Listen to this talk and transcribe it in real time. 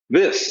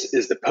This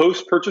is the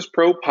Post Purchase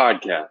Pro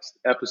Podcast,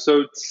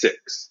 episode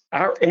 6.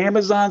 Our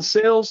Amazon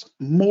sales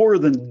more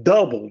than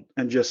doubled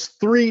in just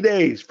 3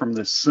 days from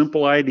this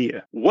simple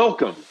idea.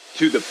 Welcome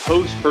to the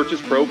Post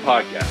Purchase Pro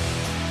Podcast.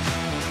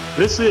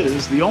 This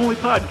is the only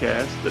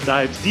podcast that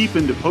dives deep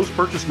into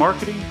post-purchase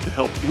marketing to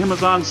help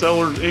Amazon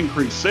sellers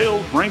increase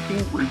sales,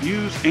 ranking,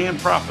 reviews, and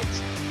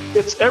profits.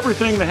 It's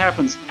everything that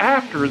happens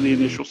after the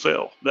initial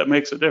sale that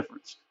makes a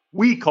difference.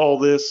 We call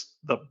this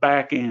the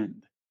back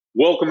end.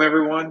 Welcome,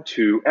 everyone,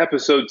 to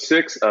episode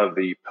 6 of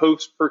the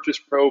Post Purchase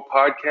Pro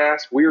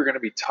Podcast. We are going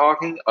to be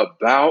talking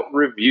about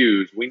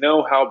reviews. We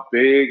know how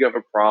big of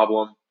a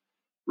problem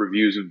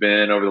reviews have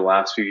been over the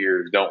last few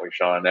years, don't we,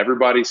 Sean?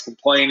 Everybody's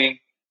complaining.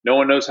 No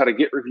one knows how to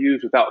get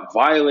reviews without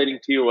violating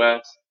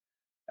TOS.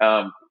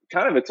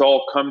 It's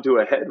all come to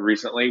a head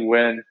recently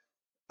when,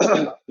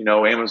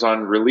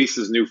 Amazon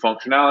releases new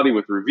functionality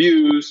with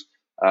reviews.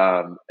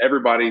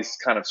 Everybody's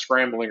kind of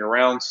scrambling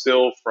around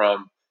still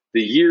from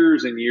the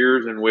years and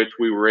years in which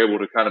we were able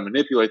to kind of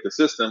manipulate the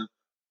system,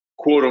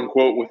 quote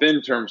unquote,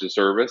 within terms of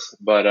service.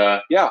 But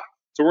so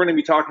we're going to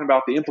be talking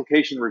about the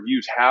implication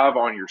reviews have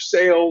on your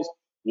sales,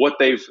 what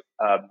they've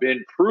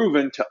been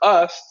proven to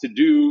us to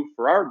do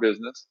for our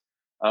business.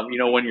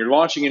 When you're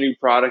launching a new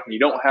product and you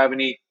don't have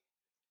any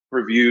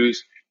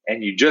reviews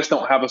and you just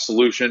don't have a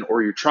solution,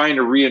 or you're trying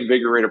to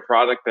reinvigorate a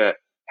product that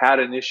had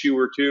an issue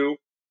or two,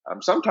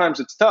 sometimes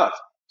it's tough.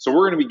 So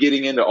we're going to be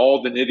getting into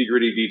all the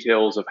nitty-gritty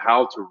details of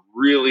how to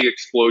really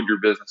explode your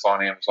business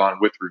on Amazon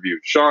with reviews.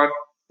 Sean,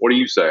 what do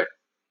you say?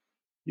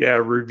 Yeah,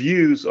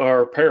 reviews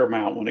are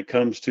paramount when it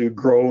comes to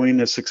growing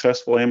a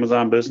successful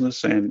Amazon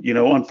business. And,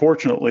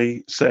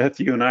 unfortunately,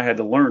 Seth, you and I had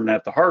to learn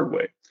that the hard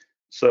way.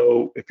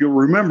 So if you'll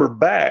remember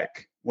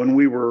back when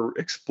we were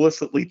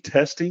explicitly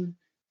testing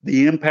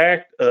the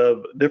impact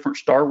of different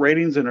star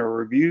ratings and our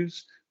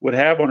reviews would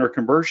have on our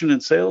conversion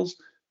and sales,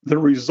 the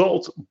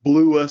results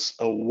blew us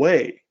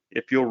away.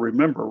 If you'll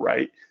remember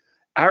right,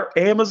 our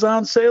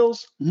Amazon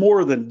sales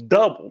more than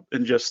doubled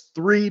in just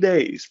 3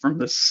 days from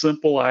this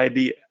simple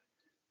idea.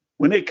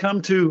 When it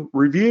comes to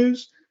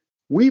reviews,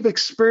 we've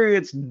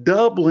experienced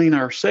doubling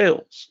our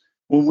sales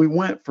when we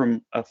went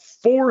from a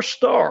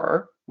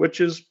 4-star, which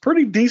is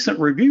pretty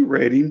decent review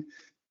rating,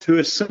 to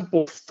a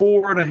simple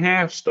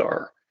 4.5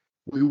 star.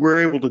 We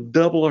were able to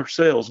double our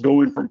sales,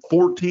 going from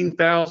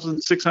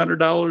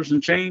 $14,600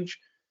 and change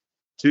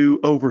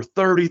to over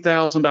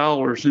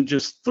 $30,000 in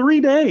just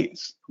 3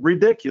 days.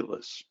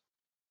 Ridiculous.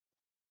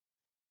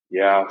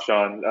 Yeah,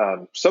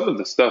 Sean, some of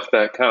the stuff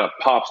that kind of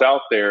pops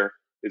out there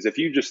is if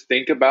you just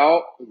think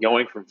about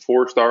going from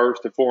 4 stars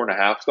to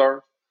 4.5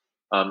 stars,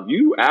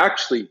 you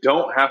actually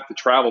don't have to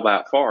travel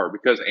that far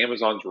because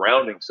Amazon's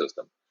rounding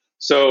system.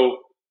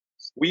 So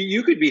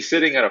you could be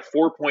sitting at a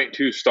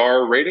 4.2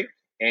 star rating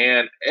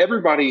and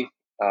everybody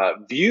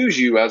views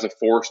you as a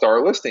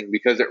 4-star listing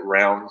because it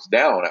rounds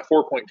down. At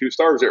 4.2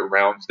 stars, it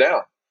rounds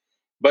down.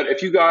 But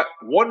if you got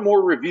one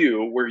more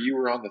review where you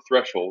were on the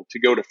threshold to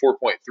go to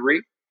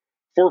 4.3,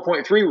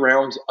 4.3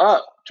 rounds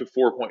up to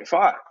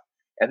 4.5.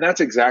 And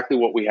that's exactly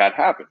what we had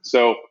happen.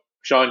 So,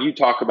 Sean, you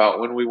talk about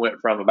when we went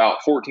from about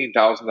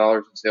 $14,000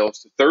 in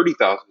sales to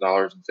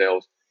 $30,000 in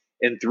sales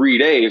in 3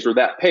 days, or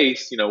that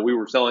pace, we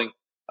were selling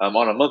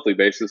on a monthly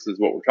basis is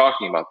what we're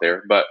talking about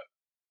there. But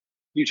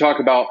you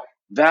talk about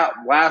that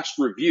last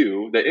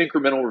review, the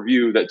incremental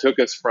review that took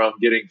us from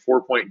getting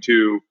 4.2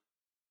 to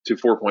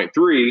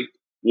 4.3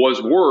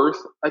 was worth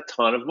a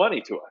ton of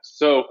money to us.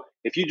 So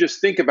if you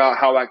just think about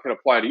how that could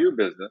apply to your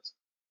business,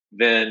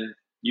 then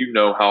you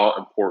know how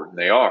important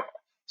they are.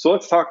 So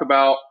let's talk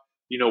about,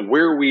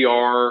 where we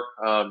are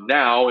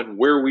now and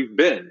where we've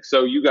been.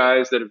 So you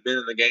guys that have been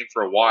in the game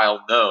for a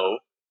while know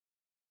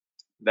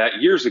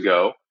that years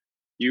ago,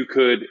 you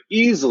could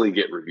easily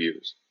get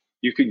reviews.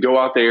 You could go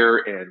out there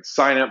and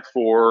sign up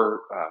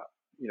for,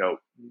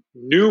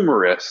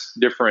 numerous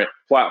different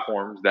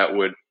platforms that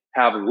would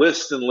have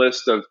lists and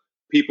lists of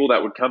people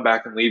that would come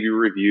back and leave you a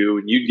review,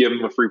 and you'd give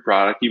them a free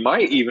product. You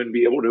might even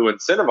be able to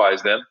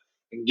incentivize them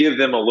and give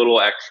them a little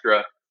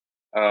extra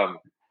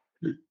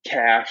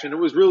cash, and it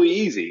was really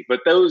easy.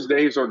 But those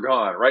days are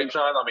gone, right,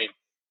 Sean? I mean,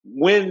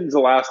 when's the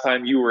last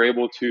time you were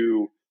able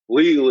to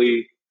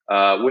legally,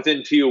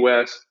 within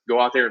TOS, go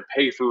out there and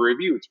pay for a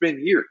review? It's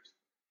been years.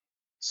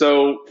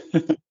 So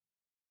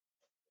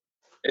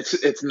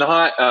it's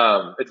not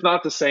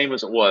the same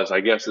as it was, I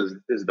guess, is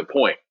the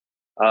point.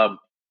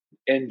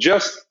 And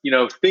just,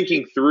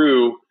 thinking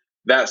through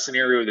that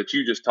scenario that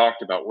you just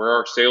talked about where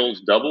our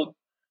sales doubled,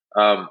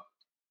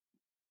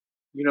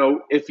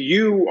 if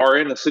you are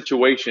in a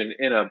situation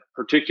in a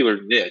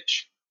particular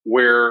niche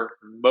where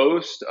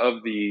most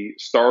of the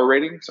star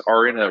ratings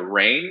are in a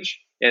range,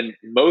 and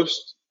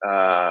most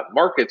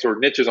markets or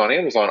niches on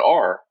Amazon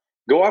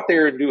go out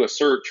there and do a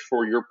search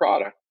for your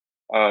product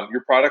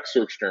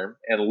search term,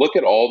 and look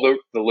at all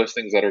the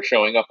listings that are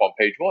showing up on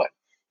page 1.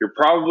 You're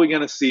probably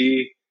going to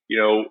see,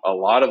 a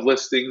lot of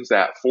listings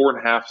at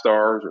 4.5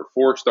 stars or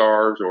 4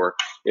 stars, or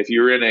if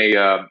you're in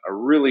a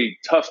really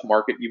tough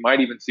market, you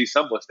might even see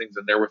some listings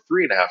in there with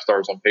 3.5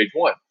 stars on page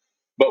 1.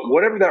 But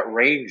whatever that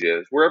range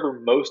is, wherever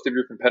most of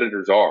your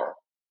competitors are,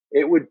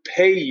 it would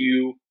pay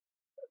you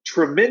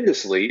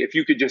tremendously if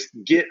you could just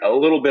get a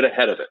little bit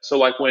ahead of it. So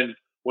like when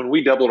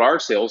we doubled our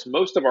sales,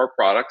 most of our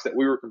products that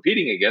we were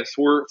competing against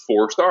were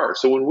 4 stars.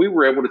 So when we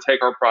were able to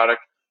take our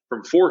product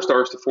from 4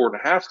 stars to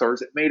 4.5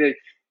 stars, it made a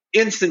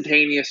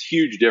instantaneous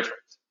huge difference.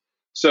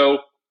 So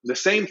the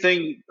same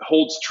thing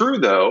holds true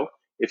though.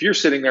 If you're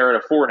sitting there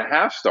at a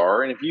 4.5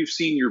 star, and if you've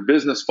seen your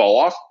business fall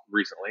off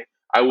recently,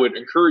 I would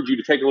encourage you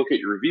to take a look at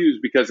your reviews,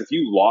 because if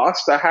you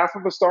lost a half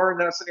of a star in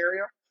that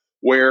scenario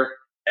where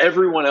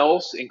everyone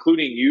else,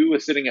 including you,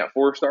 is sitting at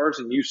 4 stars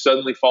and you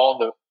suddenly fall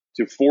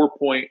to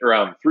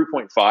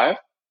 3.5,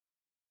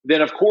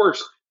 then of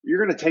course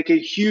you're going to take a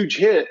huge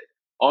hit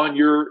on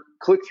your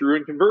click through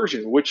and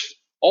conversion, which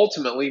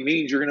ultimately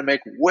means you're going to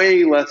make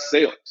way less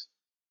sales.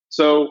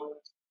 So,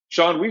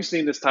 Sean, we've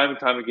seen this time and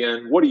time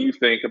again. What do you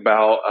think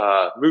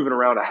about moving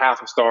around a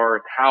half a star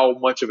and how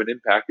much of an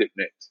impact it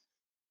makes?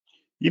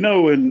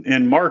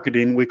 In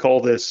marketing, we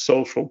call this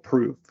social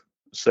proof,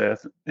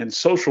 Seth. And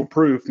social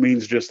proof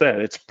means just that.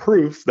 It's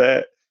proof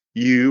that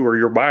you or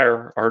your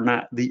buyer are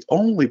not the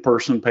only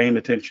person paying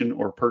attention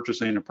or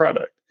purchasing a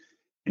product.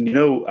 And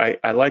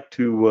I like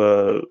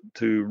to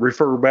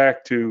refer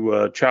back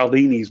to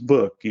Cialdini's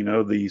book,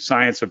 The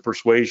Science of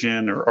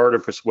Persuasion or Art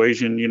of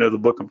Persuasion, the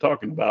book I'm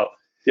talking about.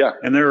 Yeah.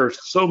 And there are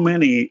so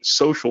many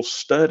social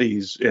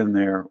studies in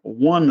there.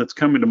 One that's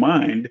coming to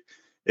mind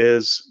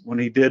is when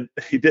he did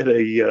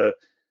a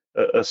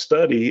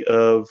study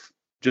of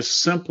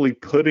just simply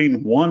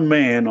putting one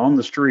man on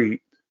the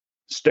street,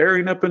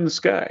 staring up in the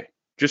sky,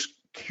 just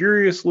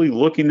curiously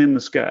looking in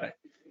the sky.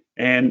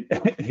 And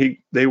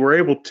they were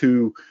able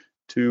to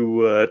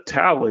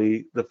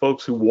tally the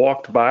folks who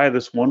walked by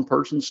this one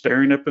person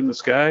staring up in the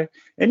sky.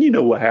 And you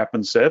know what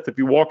happens, Seth? If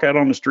you walk out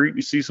on the street and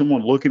you see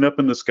someone looking up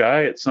in the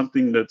sky at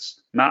something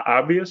that's not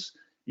obvious,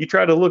 you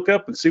try to look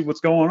up and see what's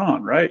going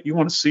on, right? You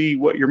want to see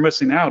what you're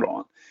missing out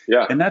on.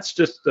 Yeah. And that's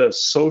just a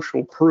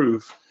social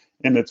proof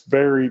in its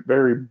very,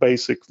 very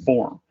basic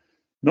form.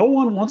 No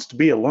one wants to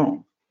be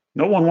alone.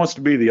 No one wants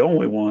to be the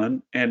only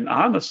one. And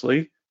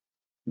honestly,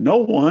 no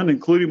one,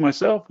 including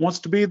myself, wants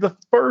to be the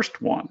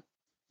first one.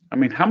 I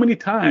mean, how many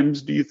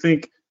times do you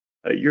think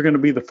you're going to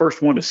be the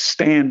first one to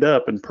stand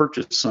up and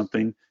purchase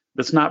something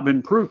that's not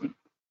been proven?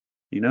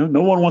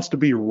 No one wants to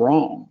be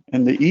wrong.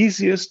 And the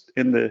easiest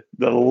and the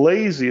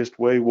laziest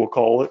way, we'll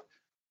call it,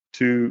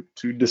 to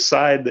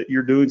decide that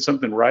you're doing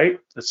something right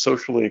that's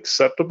socially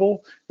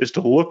acceptable is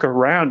to look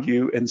around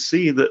you and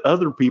see that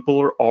other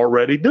people are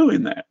already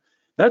doing that.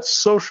 That's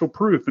social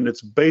proof in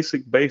its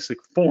basic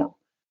form.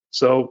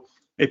 So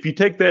if you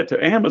take that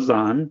to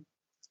Amazon,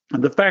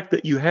 and the fact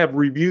that you have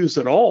reviews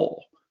at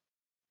all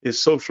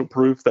is social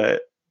proof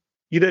that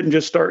you didn't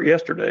just start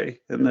yesterday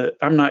and that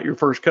I'm not your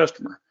first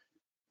customer.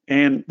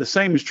 And the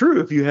same is true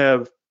if you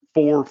have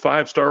 4 or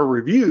 5-star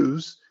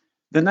reviews,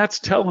 then that's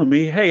telling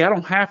me, hey, I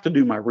don't have to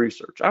do my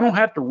research. I don't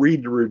have to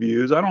read the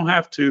reviews. I don't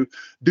have to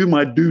do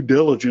my due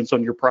diligence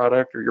on your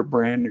product or your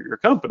brand or your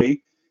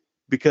company,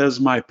 because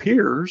my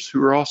peers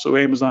who are also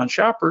Amazon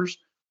shoppers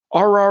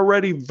are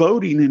already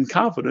voting in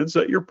confidence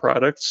that your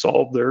product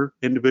solved their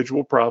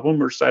individual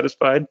problem or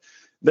satisfied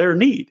their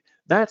need.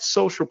 That's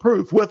social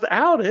proof.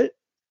 Without it,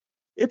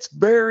 it's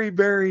very,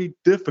 very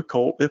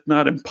difficult, if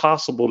not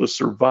impossible, to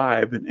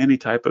survive in any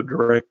type of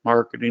direct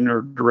marketing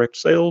or direct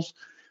sales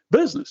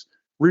business.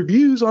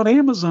 Reviews on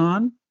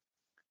Amazon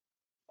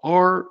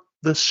are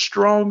the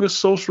strongest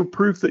social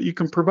proof that you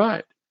can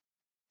provide.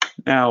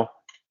 Now,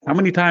 how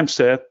many times,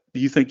 Seth, do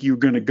you think you're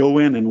going to go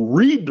in and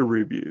read the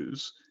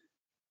reviews?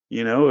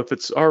 If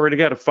it's already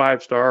got a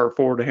 5-star or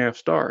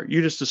 4.5-star,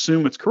 you just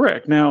assume it's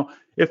correct. Now,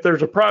 if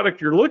there's a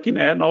product you're looking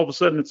at and all of a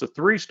sudden it's a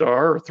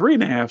 3-star or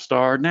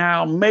 3.5-star,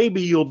 now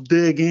maybe you'll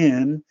dig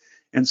in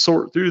and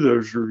sort through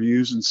those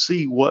reviews and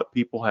see what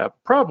people have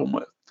a problem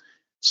with.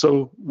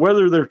 So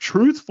whether they're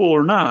truthful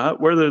or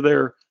not, whether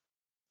they're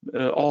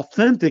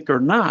authentic or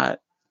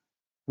not,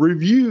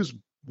 reviews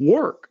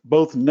work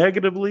both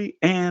negatively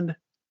and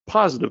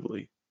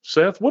positively.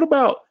 Seth, what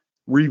about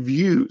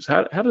reviews?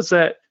 How does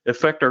that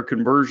affect our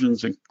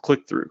conversions and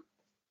click through?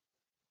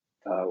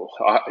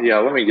 Yeah,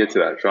 let me get to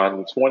that, Sean.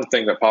 It's one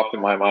thing that popped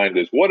in my mind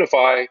is, what if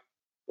I,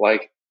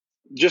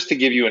 just to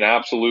give you an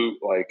absolute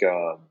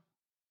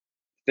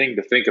thing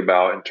to think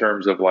about in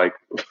terms of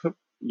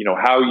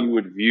how you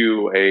would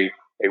view a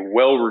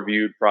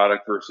well-reviewed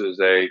product versus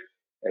a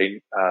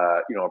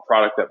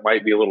product that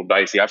might be a little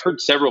dicey. I've heard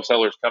several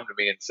sellers come to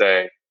me and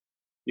say,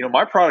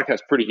 my product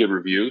has pretty good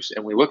reviews,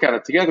 and we look at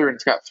it together and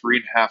it's got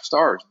 3.5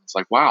 stars. And it's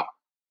like, wow,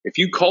 if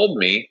you called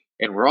me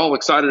and we're all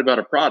excited about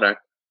a product,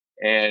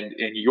 and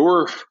in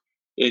your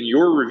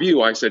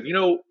review, I said,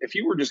 if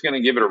you were just going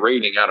to give it a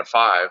rating out of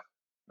 5,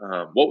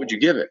 what would you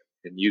give it?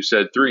 And you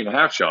said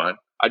 3.5, Sean.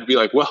 I'd be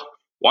like, well,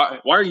 why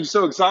are you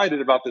so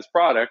excited about this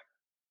product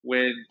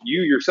when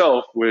you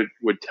yourself would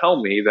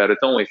tell me that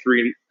it's only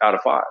 3 out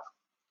of 5?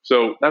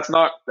 So that's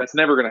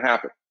never going to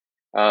happen.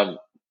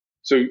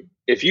 So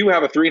if you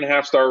have a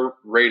 3.5-star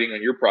rating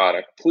on your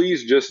product,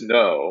 please just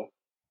know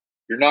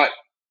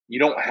you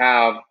don't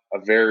have a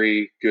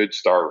very good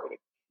star rating.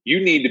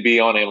 You need to be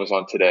on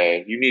Amazon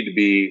today. You need to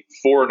be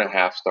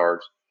 4.5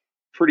 stars,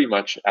 pretty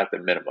much at the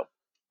minimum.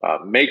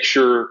 Make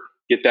sure,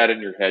 get that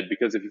in your head,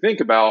 because if you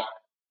think about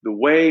the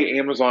way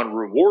Amazon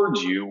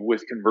rewards you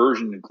with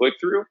conversion and click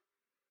through,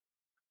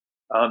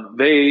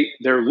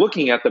 they're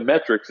looking at the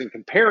metrics and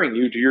comparing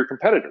you to your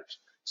competitors.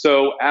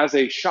 So as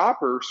a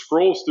shopper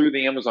scrolls through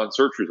the Amazon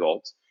search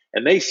results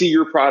and they see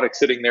your product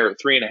sitting there at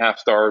 3.5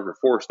 stars or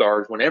 4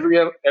 stars when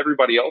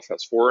everybody else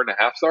has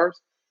 4.5 stars,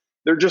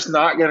 they're just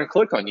not going to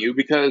click on you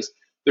because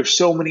there's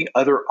so many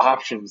other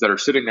options that are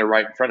sitting there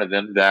right in front of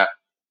them that,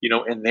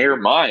 in their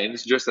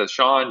minds, just as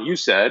Sean, you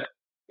said,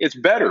 it's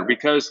better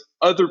because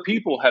other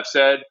people have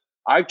said,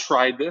 I've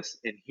tried this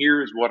and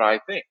here's what I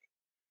think.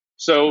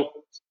 So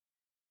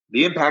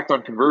the impact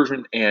on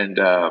conversion and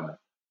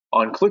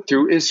on click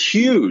through is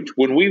huge.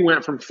 When we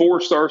went from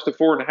 4 stars to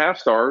 4.5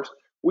 stars,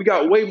 we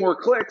got way more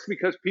clicks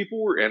because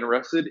people were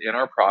interested in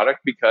our product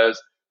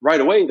because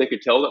right away they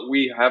could tell that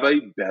we have a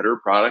better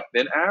product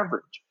than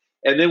average.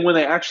 And then when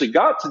they actually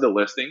got to the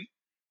listing,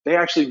 they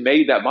actually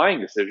made that buying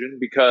decision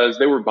because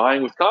they were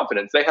buying with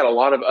confidence. They had a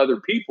lot of other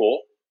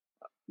people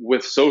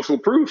with social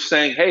proof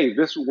saying, hey,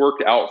 this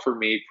worked out for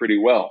me pretty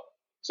well.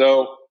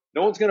 So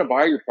no one's going to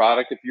buy your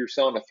product if you're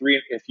selling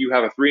if you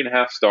have a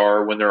 3.5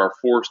 star when there are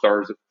 4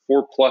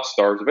 plus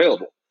stars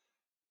available.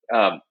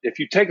 If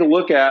you take a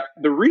look at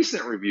the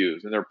recent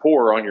reviews and they're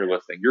poor on your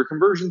listing, your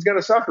conversion is going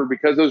to suffer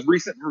because those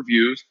recent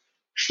reviews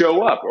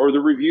show up, or the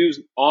reviews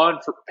on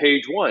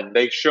page 1,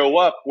 they show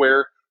up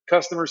where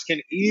customers can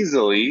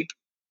easily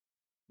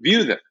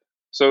view them.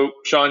 So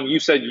Sean, you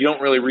said you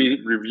don't really read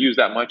reviews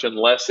that much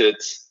unless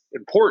it's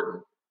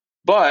important,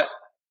 but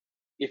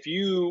if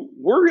you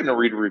were going to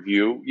read a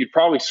review, you'd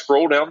probably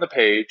scroll down the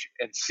page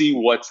and see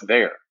what's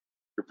there.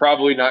 You're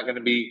probably not going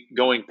to be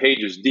going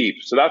pages deep.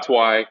 So that's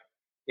why,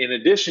 in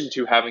addition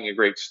to having a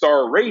great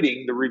star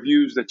rating, the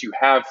reviews that you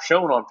have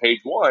shown on page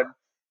 1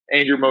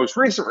 and your most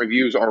recent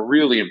reviews are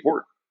really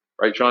important.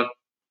 Right, Sean?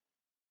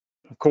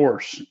 Of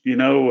course,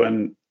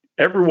 and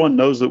everyone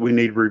knows that we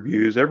need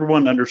reviews.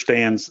 Everyone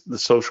understands the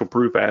social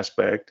proof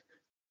aspect.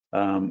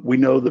 We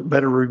know that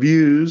better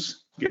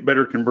reviews get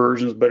better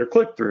conversions, better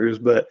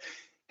click-throughs, but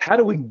how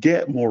do we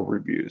get more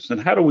reviews?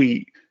 And how do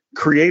we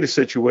create a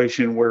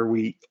situation where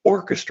we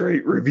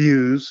orchestrate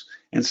reviews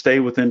and stay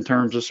within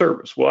terms of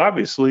service? Well,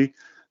 obviously,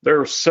 there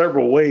are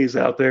several ways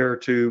out there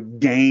to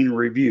gain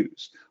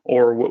reviews,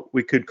 or what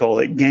we could call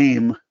it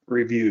game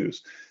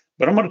reviews.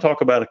 But I'm going to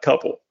talk about a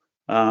couple.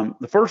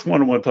 The first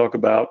one I want to talk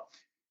about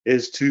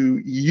is to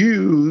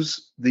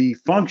use the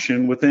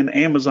function within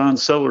Amazon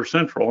Seller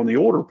Central on the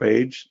order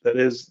page that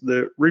is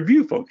the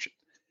review function.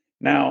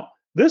 Now,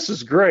 this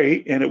is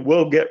great and it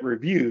will get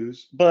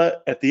reviews,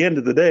 but at the end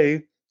of the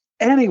day,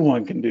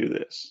 anyone can do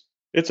this.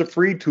 It's a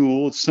free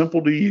tool, it's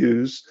simple to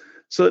use,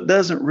 so it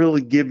doesn't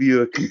really give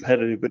you a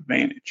competitive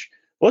advantage.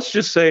 Let's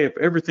just say if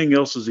everything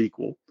else is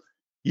equal,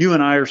 you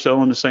and I are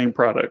selling the same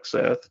product,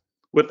 Seth,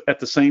 at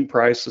the same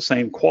price, the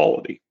same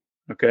quality,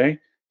 okay,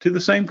 to the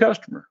same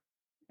customer.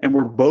 And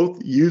we're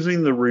both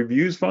using the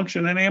reviews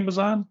function in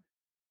Amazon,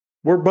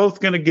 we're both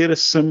going to get a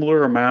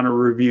similar amount of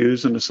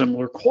reviews and a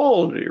similar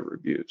quality of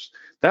reviews.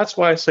 That's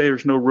why I say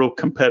there's no real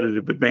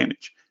competitive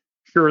advantage.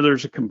 Sure,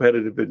 there's a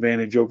competitive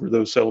advantage over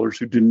those sellers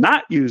who do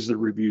not use the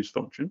reviews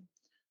function,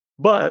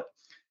 but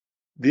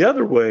the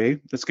other way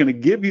that's going to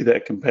give you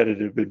that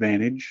competitive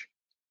advantage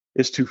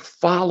is to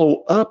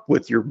follow up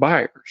with your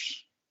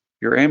buyers,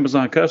 your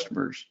Amazon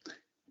customers,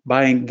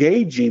 by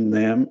engaging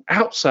them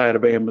outside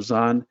of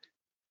Amazon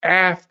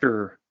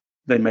after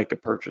they make a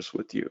purchase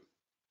with you.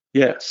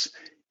 Yes,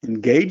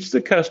 engage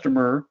the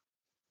customer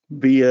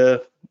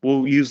via,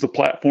 we'll use the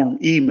platform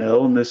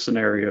email in this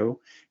scenario,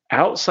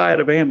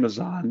 outside of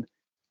Amazon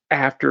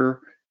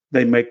after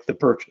they make the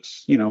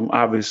purchase.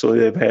 Obviously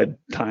they've had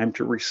time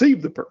to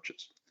receive the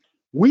purchase.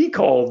 We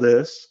call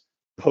this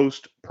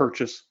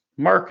post-purchase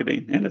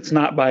marketing, and it's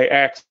not by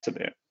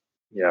accident.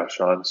 Yeah,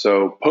 Sean.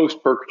 So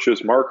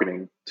post-purchase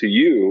marketing to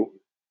you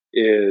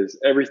is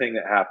everything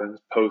that happens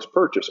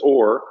post-purchase,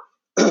 or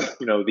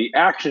the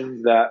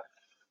actions that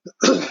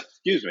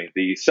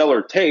the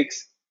seller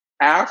takes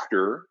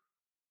after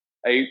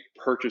a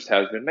purchase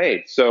has been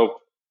made. So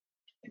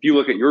if you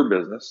look at your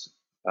business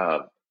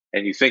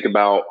and you think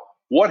about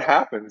what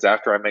happens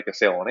after I make a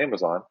sale on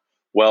Amazon,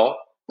 well,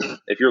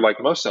 if you're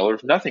like most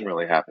sellers, nothing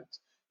really happens.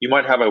 You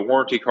might have a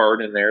warranty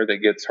card in there that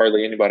gets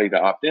hardly anybody to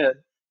opt in.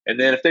 And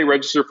then if they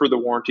register for the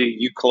warranty,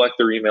 you collect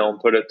their email and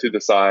put it to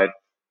the side.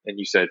 And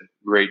you said,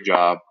 great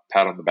job,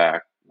 pat on the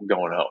back, I'm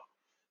going home.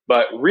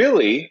 But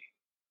really,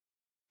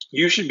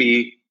 you should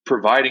be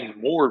providing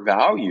more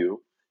value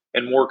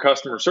and more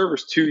customer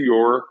service to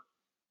your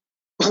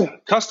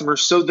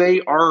customers so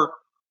they are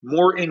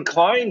more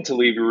inclined to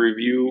leave a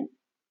review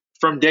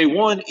from day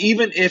one,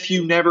 even if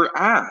you never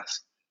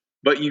ask.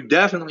 But you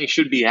definitely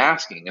should be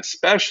asking,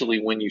 especially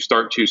when you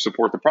start to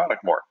support the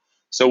product more.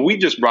 So we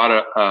just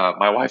brought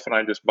my wife and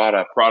I just bought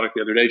a product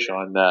the other day,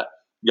 Sean, that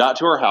got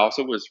to our house.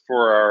 It was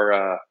for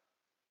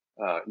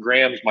our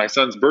Graham's, my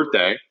son's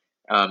birthday.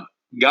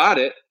 Got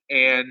it,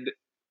 and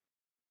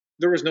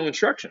there was no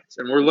instructions.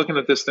 And we're looking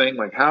at this thing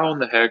like, how in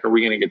the heck are we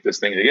going to get this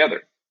thing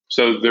together?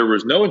 So there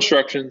was no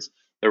instructions.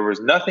 There was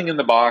nothing in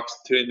the box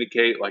to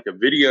indicate like a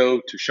video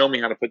to show me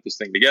how to put this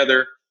thing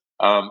together.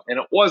 And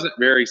it wasn't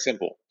very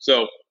simple.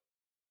 So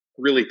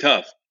really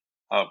tough.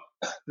 Um,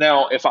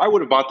 Now, if I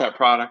would have bought that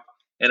product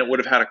and it would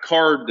have had a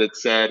card that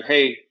said,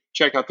 hey,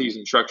 check out these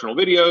instructional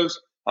videos,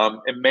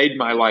 and made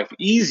my life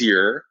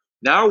easier,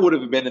 now I would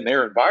have been in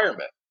their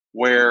environment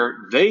where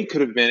they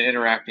could have been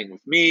interacting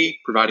with me,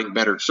 providing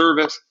better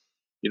service.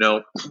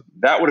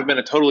 That would have been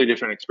a totally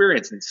different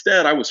experience.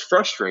 Instead, I was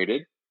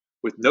frustrated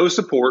with no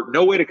support,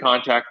 no way to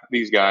contact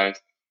these guys,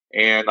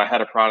 and I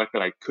had a product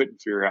that I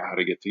couldn't figure out how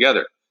to get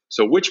together.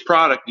 So, which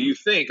product do you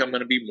think I'm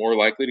going to be more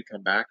likely to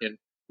come back and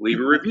leave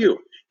a review?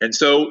 And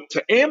so,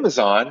 to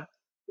Amazon,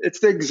 it's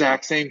the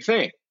exact same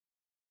thing.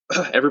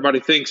 Everybody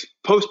thinks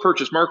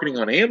post-purchase marketing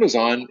on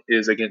Amazon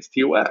is against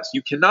TOS.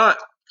 You cannot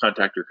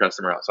contact your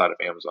customer outside of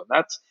Amazon.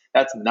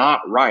 That's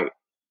not right.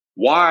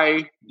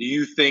 Why do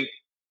you think,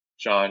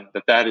 Sean,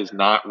 that is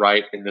not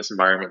right in this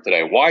environment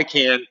today? Why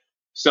can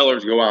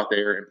sellers go out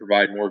there and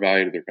provide more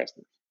value to their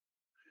customers?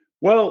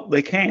 Well,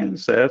 they can,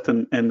 Seth.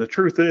 And the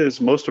truth is,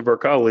 most of our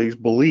colleagues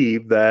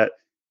believe that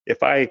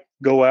if I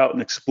go out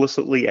and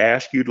explicitly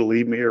ask you to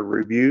leave me a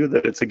review,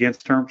 that it's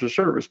against terms of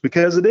service,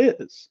 because it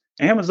is.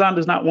 Amazon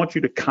does not want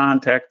you to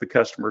contact the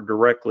customer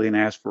directly and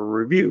ask for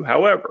a review.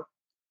 However,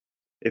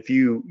 if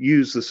you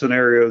use the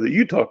scenario that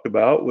you talked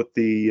about with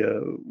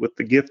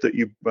the gift that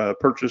you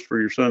purchased for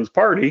your son's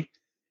party,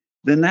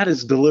 then that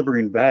is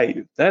delivering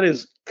value. That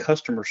is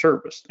customer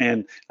service.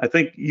 And I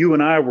think you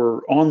and I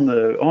were on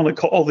the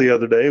call the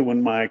other day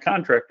when my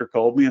contractor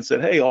called me and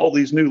said, hey, all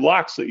these new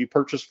locks that you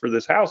purchased for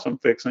this house I'm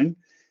fixing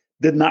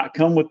did not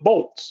come with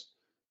bolts.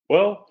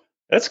 Well,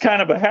 that's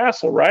kind of a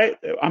hassle, right?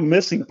 I'm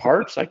missing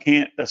parts. I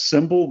can't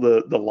assemble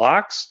the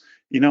locks.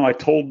 I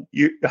told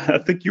you, I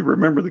think you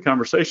remember the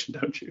conversation,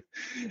 don't you?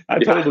 I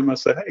told him, I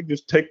said, hey,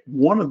 just take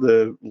one of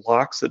the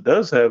locks that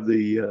does have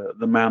the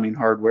mounting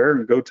hardware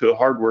and go to a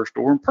hardware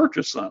store and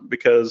purchase some,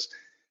 because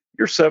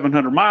you're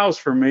 700 miles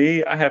from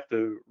me. I have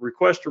to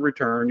request a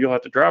return. You'll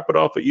have to drop it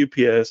off at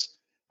UPS.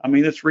 I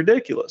mean, it's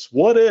ridiculous.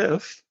 What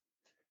if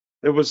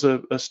there was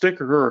a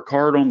sticker or a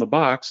card on the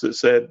box that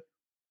said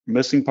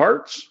missing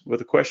parts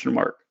with a question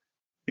mark?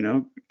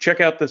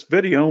 Check out this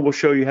video and we'll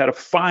show you how to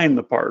find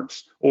the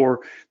parts, or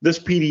this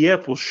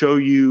PDF will show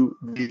you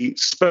the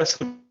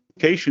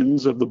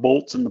specifications of the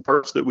bolts and the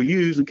parts that we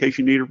use in case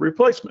you need a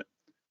replacement,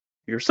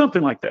 or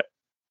something like that.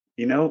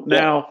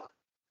 Now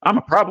I'm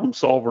a problem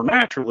solver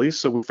naturally,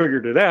 so we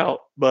figured it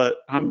out, but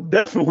I'm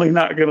definitely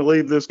not going to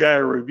leave this guy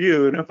a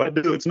review. And if I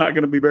do, it's not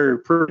going to be very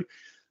pretty.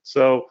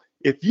 So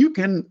if you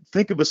can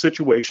think of a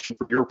situation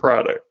for your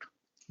product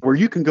where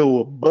you can go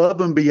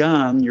above and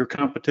beyond your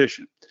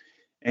competition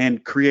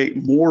and create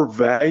more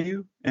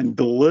value and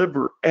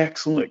deliver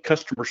excellent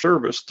customer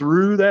service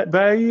through that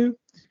value,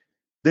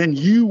 then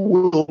you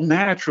will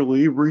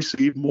naturally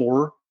receive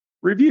more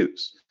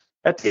reviews.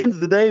 At the end of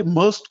the day,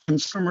 most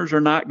consumers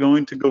are not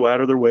going to go out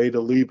of their way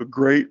to leave a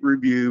great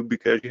review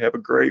because you have a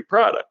great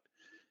product,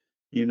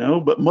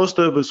 but most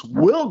of us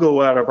will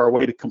go out of our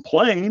way to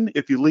complain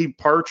if you leave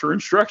parts or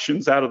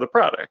instructions out of the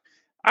product.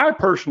 I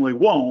personally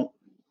won't,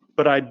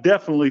 but I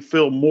definitely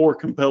feel more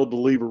compelled to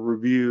leave a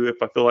review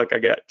if I feel like I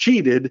got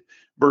cheated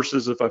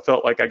versus if I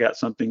felt like I got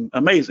something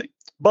amazing.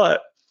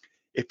 But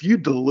if you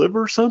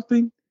deliver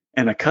something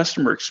and a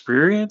customer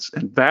experience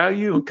and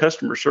value and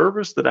customer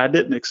service that I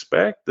didn't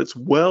expect, that's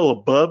well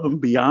above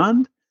and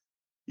beyond,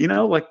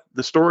 like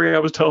the story I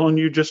was telling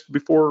you just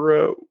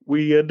before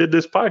we did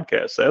this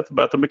podcast, Seth,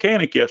 about the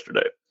mechanic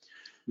yesterday.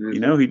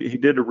 Mm-hmm. He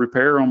did a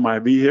repair on my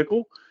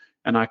vehicle.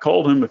 And I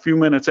called him a few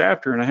minutes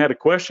after and I had a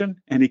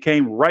question, and he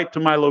came right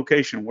to my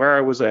location where I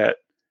was at,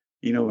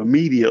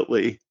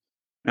 immediately.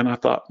 And I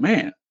thought,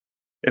 man,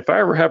 if I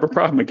ever have a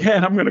problem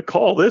again, I'm going to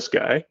call this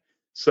guy.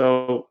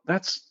 So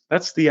that's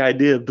the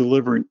idea of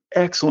delivering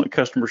excellent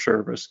customer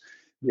service,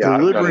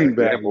 delivering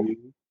value.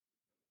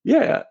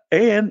 Yeah.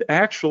 And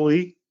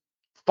actually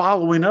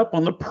following up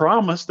on the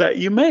promise that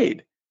you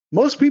made.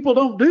 Most people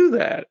don't do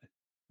that.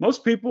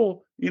 Most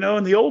people,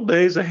 in the old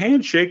days, a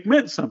handshake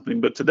meant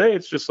something, but today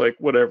it's just like,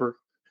 whatever,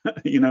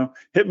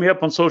 hit me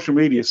up on social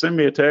media, send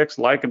me a text,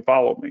 like and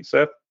follow me.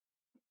 Seth?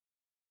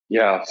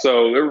 Yeah.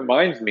 So it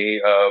reminds me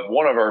of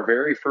one of our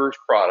very first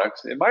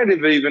products. It might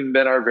have even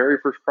been our very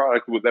first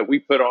product that we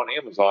put on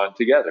Amazon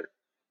together,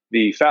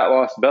 the fat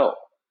loss belt.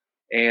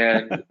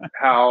 And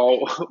how,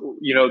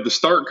 the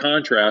stark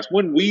contrast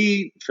when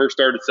we first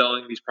started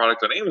selling these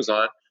products on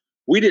Amazon,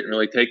 we didn't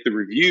really take the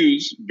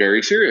reviews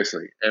very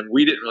seriously, and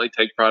we didn't really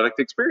take product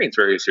experience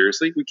very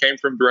seriously. We came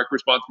from direct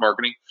response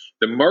marketing.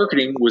 The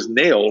marketing was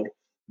nailed,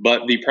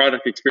 but the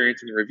product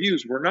experience and the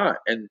reviews were not.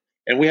 And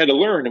we had to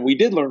learn, and we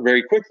did learn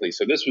very quickly.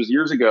 So this was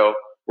years ago.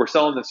 We're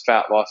selling this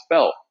fat loss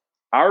belt.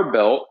 Our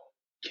belt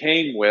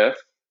came with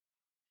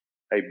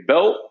a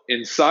belt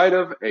inside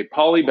of a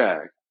poly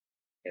bag,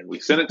 and we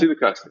sent it to the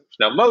customers.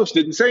 Now, most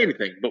didn't say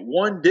anything, but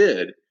one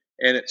did,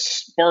 and it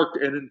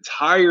sparked an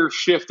entire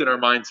shift in our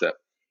mindset.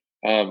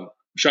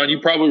 Sean, you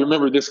probably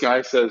remember this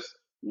guy says,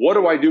 what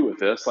do I do with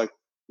this? Like,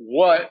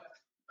 where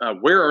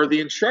are the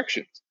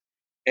instructions?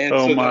 And Oh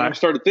so then my. I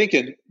started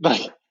thinking,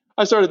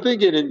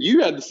 and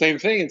you had the same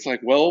thing. It's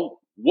like, well,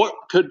 what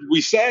could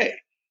we say?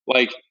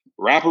 Like,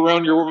 wrap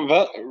around your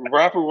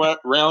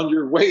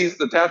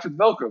waist attached with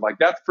Velcro. Like,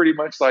 that's pretty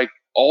much like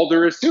all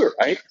there is to it,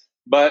 right?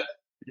 But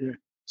Yeah.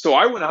 so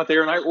I went out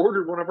there and I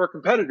ordered one of our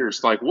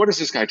competitors. Like, what is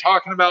this guy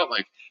talking about?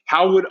 Like,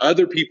 how would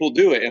other people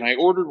do it? And I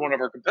ordered one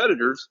of our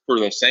competitors for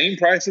the same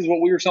price as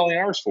what we were selling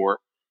ours for.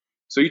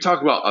 So you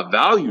talk about a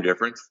value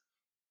difference.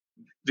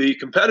 The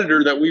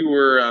competitor that we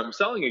were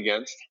selling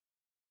against,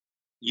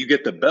 you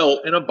get the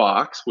belt in a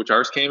box, which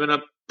ours came in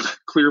a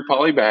clear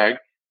poly bag.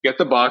 You get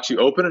the box, you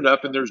open it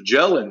up, and there's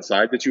gel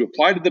inside that you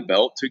apply to the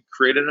belt to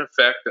create an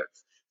effect that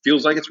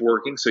feels like it's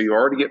working. So you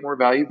already get more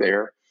value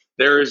there.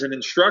 There is an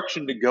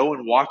instruction to go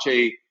and watch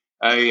a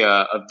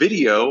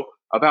video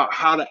about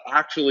how to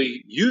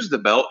actually use the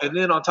belt, and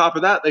then on top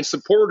of that, they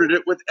supported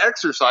it with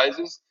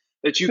exercises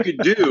that you could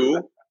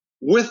do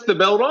with the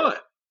belt on.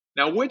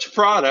 Now, which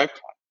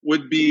product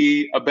would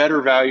be a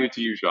better value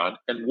to you, Sean?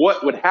 And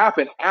what would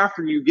happen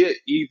after you get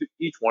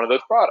each one of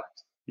those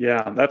products?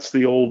 Yeah, that's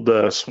the old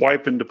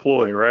swipe and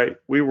deploy, right?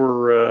 We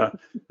were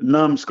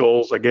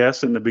numbskulls, I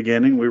guess, in the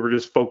beginning. We were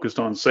just focused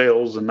on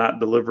sales and not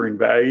delivering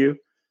value.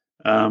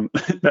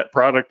 That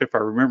product, if I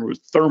remember, was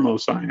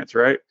Thermoscience,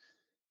 right?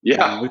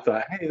 Yeah. And we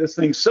thought, hey, this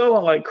thing's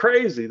selling like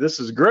crazy. This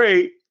is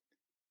great.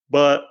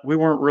 But we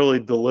weren't really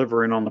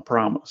delivering on the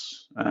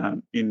promise.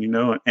 And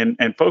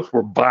folks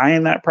were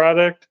buying that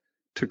product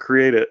to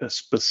create a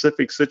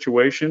specific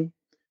situation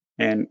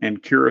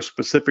and cure a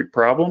specific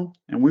problem.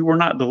 And we were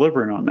not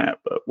delivering on that.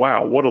 But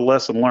wow, what a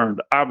lesson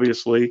learned.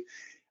 Obviously,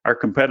 our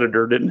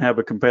competitor didn't have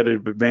a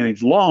competitive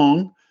advantage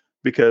long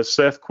because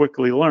Seth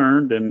quickly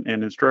learned and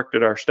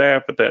instructed our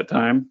staff at that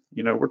time.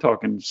 We're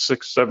talking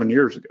 6-7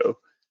 years ago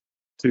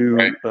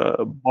to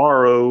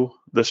borrow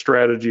the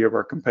strategy of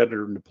our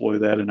competitor and deploy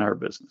that in our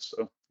business.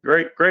 So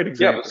great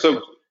example. Yeah.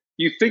 So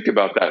you think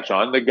about that,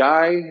 Sean. The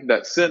guy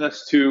that sent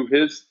us to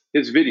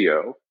his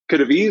video could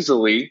have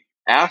easily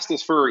asked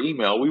us for our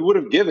email. We would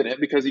have given it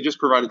because he just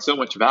provided so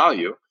much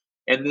value.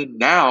 And then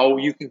now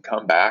you can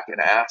come back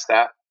and ask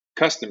that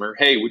customer,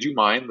 hey, would you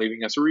mind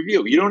leaving us a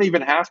review? You don't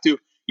have to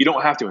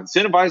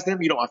incentivize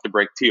them. You don't have to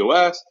break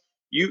TOS.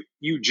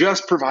 You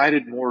just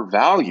provided more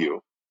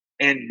value.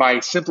 And by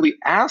simply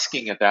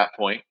asking at that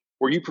point,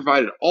 where you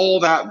provided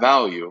all that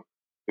value,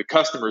 the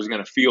customer is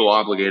going to feel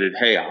obligated.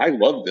 Hey, I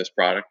love this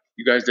product.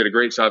 You guys did a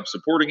great job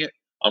supporting it.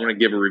 I'm going to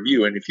give a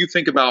review. And if you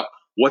think about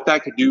what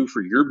that could do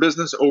for your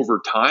business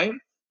over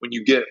time, when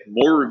you get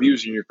more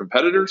reviews than your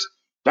competitors,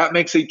 that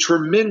makes a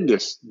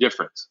tremendous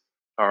difference.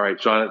 All right,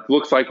 John, it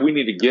looks like we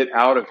need to get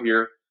out of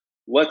here.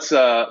 Let's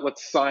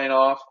sign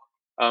off.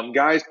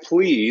 Guys,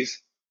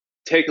 please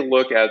take a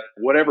look at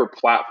whatever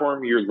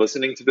platform you're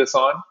listening to this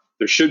on.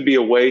 There should be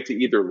a way to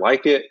either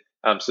like it,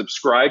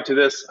 subscribe to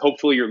this.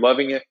 Hopefully you're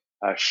loving it.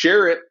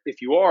 Share it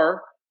if you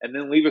are, and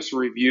then leave us a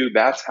review.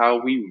 That's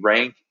how we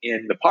rank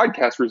in the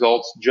podcast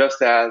results,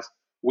 just as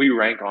we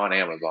rank on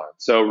Amazon.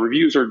 So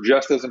reviews are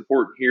just as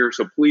important here.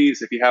 So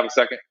please, if you have a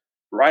second,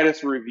 write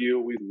us a review.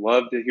 We'd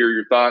love to hear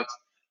your thoughts.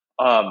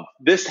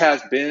 This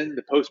has been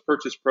the Post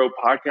Purchase Pro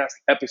Podcast,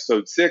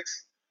 episode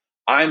 6.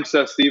 I'm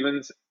Seth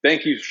Stevens.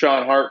 Thank you,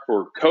 Sean Hart,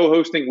 for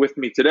co-hosting with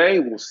me today.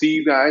 We'll see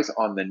you guys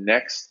on the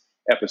next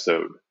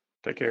episode.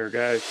 Take care,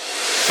 guys.